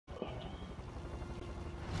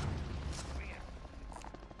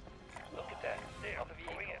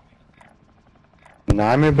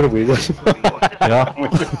Nee, mijn broer. Ja.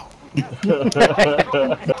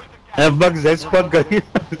 Hij bak 6 pakken.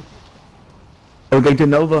 Okay, to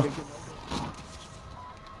Nova.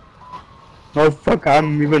 Oh fuck,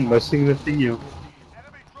 I'm even missing the thing, yo.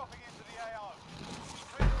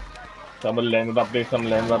 Somebody landed up there, some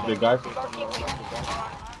landed up there, guys.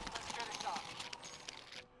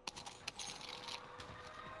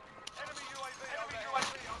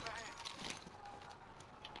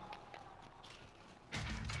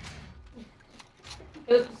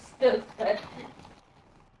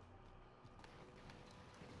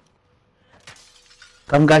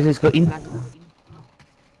 Come guys, let's go in.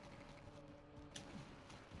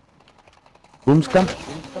 Booms come.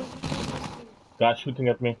 Guys shooting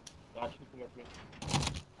at me.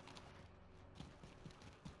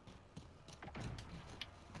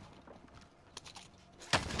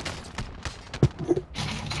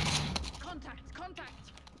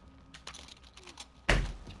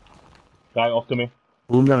 Guy after me.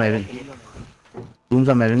 Booms are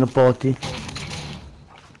having a party.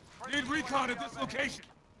 Need recon at this location.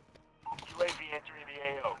 UAV entering the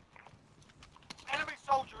AO. Enemy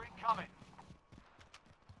soldier incoming.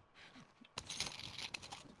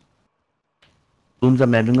 Booms are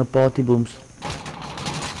having a party, Booms.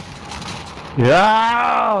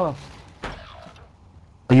 Yeah.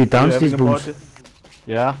 Are you downstairs, Booms?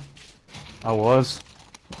 Yeah. I was.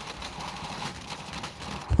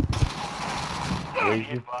 Be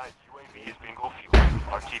advised, UAV is bingo fuel.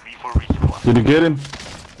 RTB for respawn. Did you get him?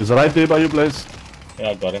 He's right there by your place.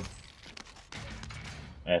 Yeah, I got him.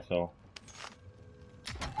 Asshole.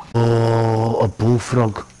 Oh, a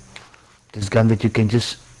bullfrog. This gun that you can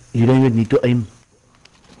just... You don't even need to aim.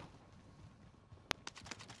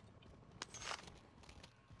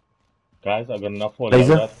 Guys, I got enough for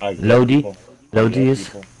Laser? that. Lodi? Lodi is...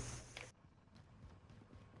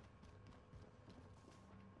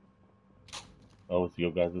 Oh, it's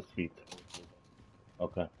your guys' feet.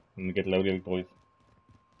 Okay, let me get Lodi, boys.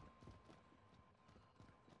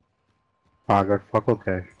 I got fuck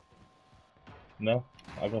okay. No,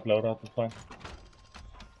 I got loadout, it's fine.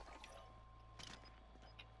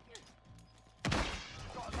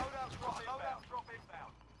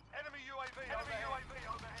 Enemy UAV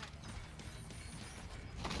overhead.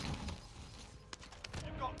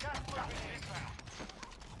 You've got gas moving inbound.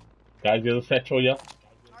 Guys, there's a satchel, yeah?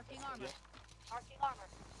 Marking armor. Marking armor.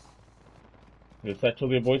 There's a satchel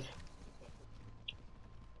there, boys.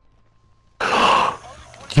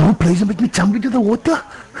 You Blazer make me jump into the water?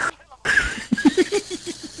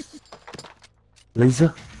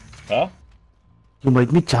 Blazer? Huh? You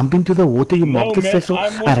made me jump into the water, you No, mocked the man, satchel.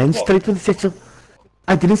 I'm I ran not- straight to the satchel.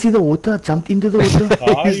 I didn't see the water, I jumped into the water.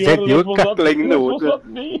 Ah, Is that you that was not- cuddling in the that was water? not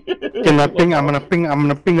me. Can I ping? I'm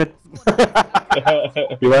gonna ping it.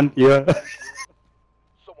 You want? Yeah.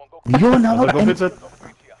 Someone go Yo, now Go I'm... fix it.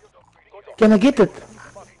 Can I get it?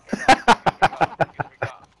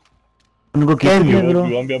 I'm gonna go get it, You bro.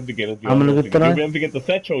 won't be able to get it. I'm gonna You'll try. be able to get the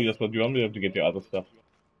satchel, yes, but you won't be able to get your other stuff.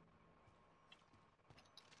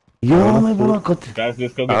 Yo, my bro, I got it. Guys,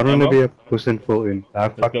 let's go I get don't wanna ammo. be a puss and pull in. Ah,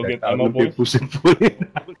 fuck go that. get I ammo, don't wanna be a boys. puss and pull in.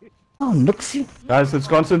 Oh, Nuxie. Guys, let's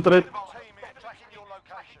concentrate. team in tracking your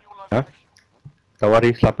location. Huh? Don't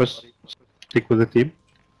worry, slappers. Stick with the team.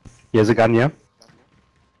 Here's a gun, yeah?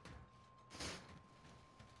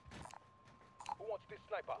 Who wants this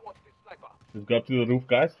sniper? Let's go up to the roof,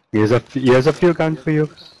 guys. Here's a few guns for you.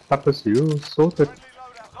 Slappers, you sorted.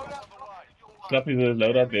 Loadout on the way. Slappy, there's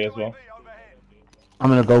loadout there as well. Overhead. I'm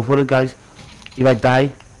gonna go for it, guys. If I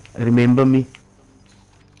die, remember me.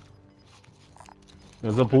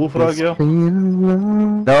 There's a bullfrog here.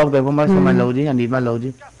 No, never mind for my loading. I need my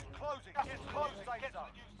loading. Gas is closing. Get to the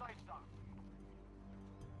new safe zone.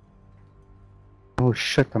 Oh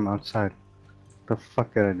shit, I'm outside. What the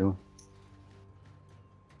fuck did I do?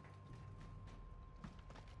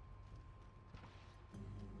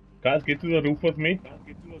 Guys, get to the roof with me.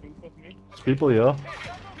 There's people here.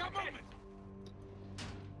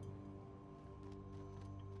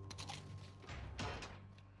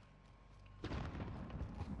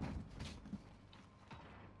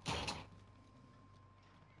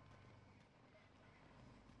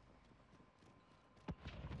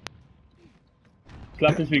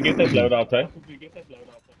 Slappy, we get that loadout, eh?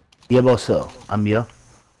 Yeah, boss, sir. I'm here.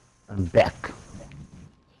 I'm back.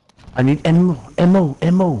 I need ammo.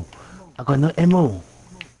 I got no ammo.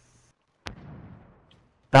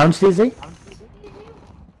 Downstairs, eh?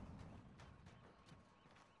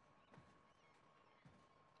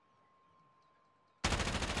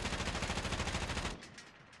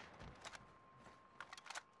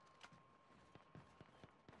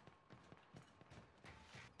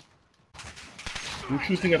 Who's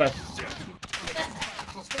shooting at us? Taking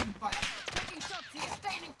shots here.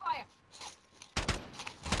 Standing fire.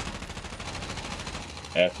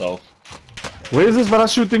 Assholes. Where is this brother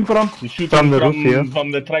shooting from? He's shooting From the roof here.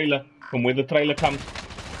 From the trailer. From where the trailer comes.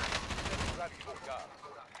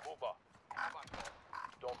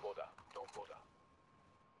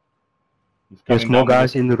 He's There's coming more down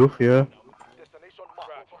guys in the roof here.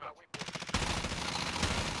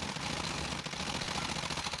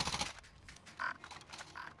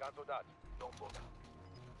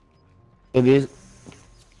 It is.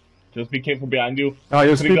 Just be careful behind you. Ah,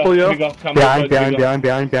 there's Trigger, people here. Trigger, come this way, Behind, Trigger.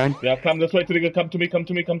 behind. Yeah, come this way, Trigger. Come to me, come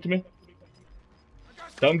to me, come to me.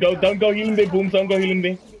 Don't go heal him there, Booms. Don't go heal him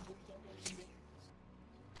there.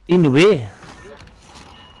 In where?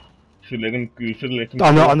 You should let him.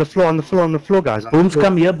 On the floor, guys. On the Booms floor.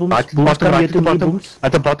 come here, Booms. Right, Booms bottom, come right here at to the me, bottom. Booms.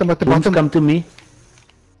 At the bottom, Booms come to me.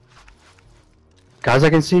 Guys, I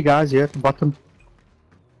can see guys here at the bottom.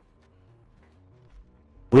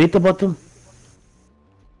 Where at the bottom?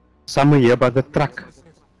 Somewhere here by the truck.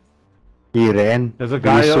 He ran. There's a He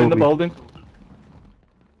guy here saw in the me. building.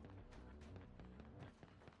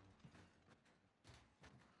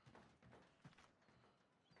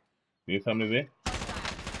 There's somebody there.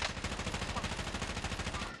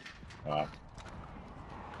 Ah.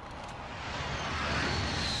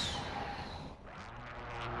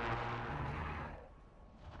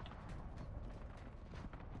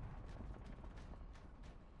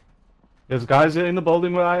 There's guys here in the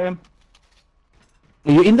building where I am.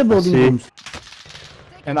 You're in the building, see. Booms.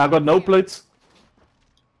 And I got no plates.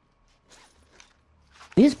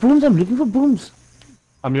 Yes, Booms, I'm looking for Booms.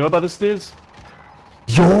 I'm here by the stairs.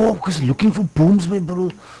 Yo, cause looking for Booms, my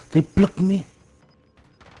bro. They plucked me.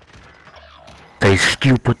 They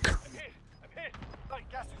stupid.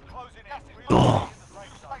 Oh,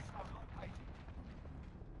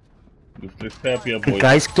 Let's stay up here, the boys.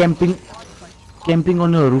 guys camping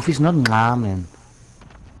on the roof is not nah, man.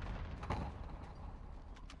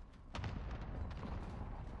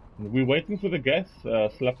 We're waiting for the gas,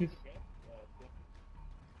 slappies.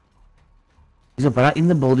 There's a brother in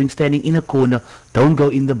the building standing in a corner. Don't go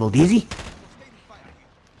in the building. Is he?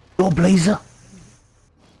 Yo, Blazer.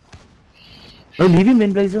 Oh, leave him,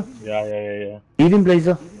 man, Blazer. Yeah. Leave him,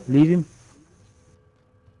 Blazer. Leave him.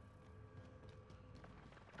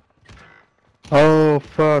 Oh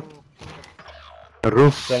fuck. The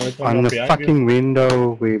roof Somebody come on up the behind fucking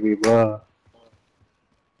window where we were.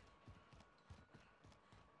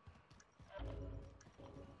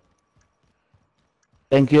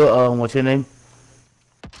 Thank you. What's your name?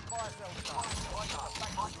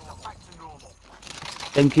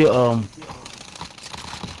 Thank you.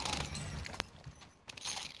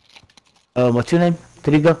 What's your name?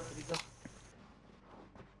 Trigger.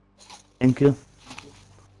 Thank you.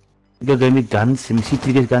 Trigger gave me guns. Let me see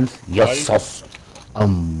Trigger's guns. Yes, sauce.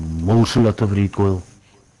 Most a lot of recoil.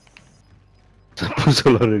 There's a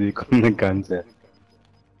lot of recon and guns there.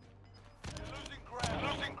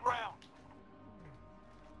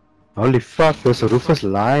 Holy fuck, this roof is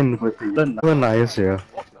lined with the nice here.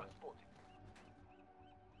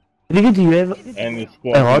 Trigger, do you have And the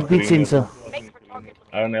squad. a heartbeat is doing sensor?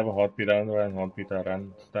 I don't have a heartbeat, I don't run heartbeat, I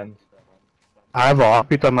run stuns. I have a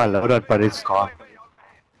heartbeat on my loadout, but it's gone.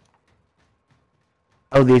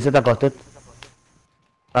 Oh, there's it. I got it.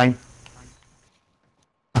 Fine.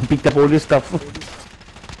 I picked up all this stuff.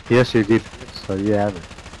 Yes, you did. So you have it.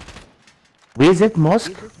 Where is it?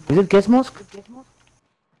 Mosque? Is it gas mosque?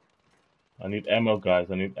 I need ammo, guys,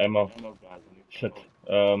 I need ammo. Shit.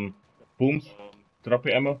 Booms, drop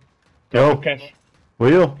your ammo. Drop Yo, your cash. where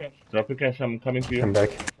you? Drop your cash, I'm coming to you. Come back.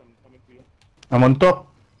 I'm on top.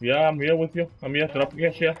 Yeah, I'm here with you. I'm here, drop your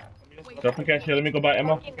cash here. Drop your cash here, let me go buy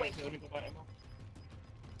ammo.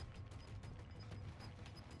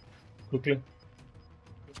 Quickly.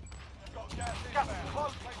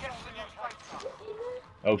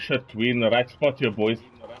 Oh shit, we're in the right spot here, boys.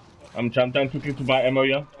 I'm jumped down quickly to buy ammo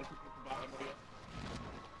here.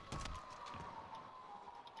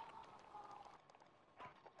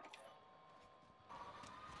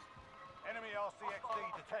 Enemy RCXD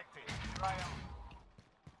detected.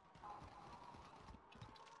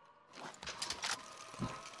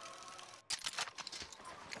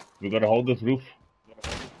 We gotta hold this roof.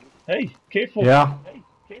 Hey, careful. Yeah.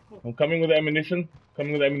 I'm coming with the ammunition.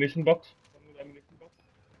 Coming with the ammunition box.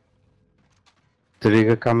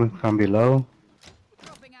 Trigger coming from below.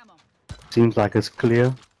 Dropping ammo. Seems like it's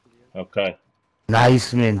clear. Okay.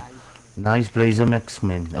 Nice, man. Nice Blazer Max,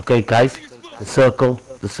 man. Okay, guys. The circle.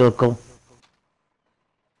 The circle.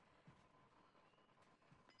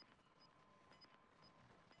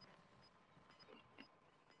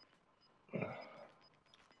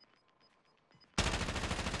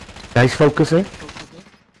 Guys, focus, eh?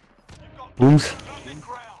 Booms.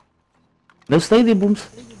 No, stay there, Booms.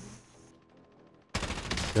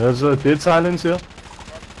 There's a dead silence here.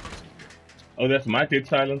 Oh, that's my dead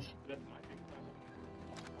silence.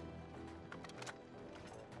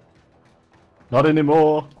 Not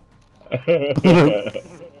anymore.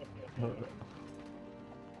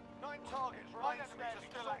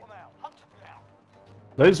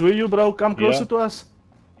 Lace, where you, bro? Come closer Yeah. to us.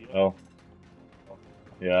 Oh.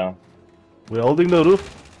 Yeah. We're holding the roof.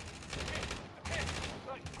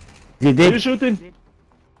 They Where you dead shooting?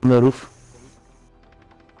 on the roof.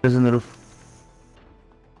 There's on the roof.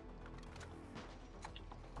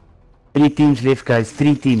 3 teams left, guys.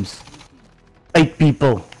 3 teams. 8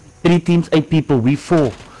 people. 3 teams, 8 people. We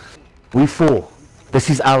 4. We 4. This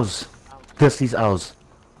is ours. This is ours.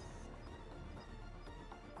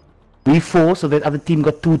 We 4, so that other team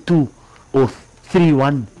got 2-2 or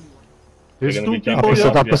 3-1. There's They're 2 gonna be people jumping here.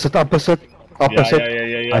 up. Opposite.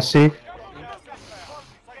 Yeah. I see.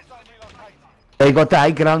 They got the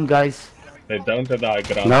high ground, guys. They don't have the high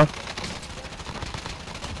ground. No.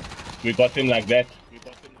 We got him like that.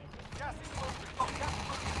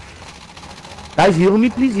 Guys, heal me,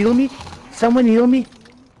 please. Heal me. Someone heal me.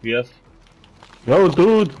 Yes. Yo,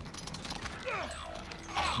 dude.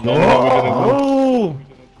 No, we didn't do. Oh!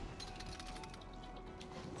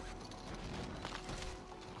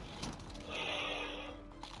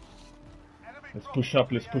 Let's push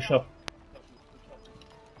up, let's push up.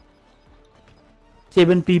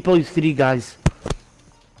 7 people is 3 guys.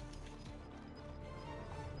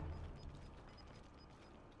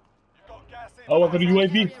 Oh, I got a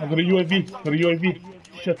UAV. I got a UAV.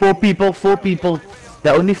 Shit. 4 people, 4 people.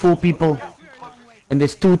 There are only 4 people. And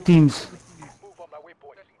there's 2 teams.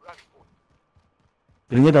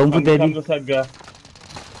 Bring it home for Come daddy. this side, guy.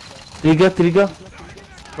 Trigger.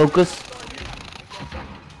 Focus.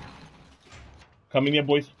 Come in here,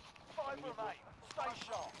 boys.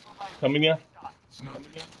 Come in here.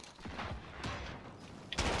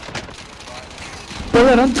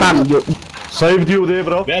 Come, you. Saved you there,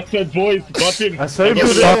 bro. That's it, boys. Got him. I saved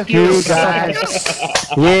you there. Fuck you guys.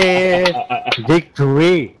 Yeah.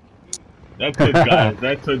 Victory. That's it, guys.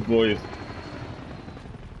 That's it, boys.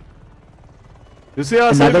 You see how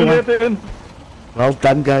Another saved you one. there, then? Well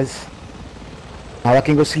done, guys. Now I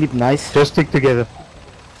can go sleep nice. Just stick together.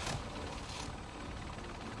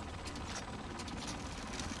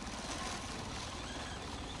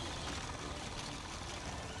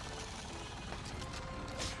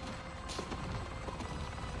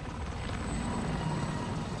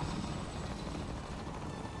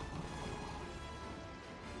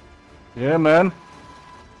 Yeah, man.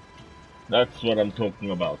 That's what I'm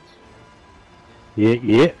talking about.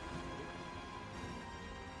 Yeah.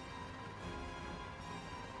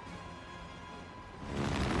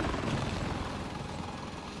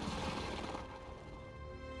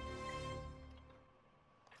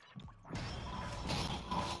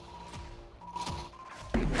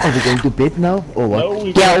 Are we going to bed now or what? No,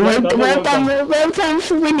 we Yeah, got well done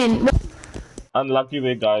for winning. Unlucky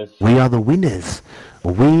there, guys. We are the winners.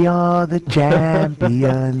 We are the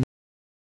champions.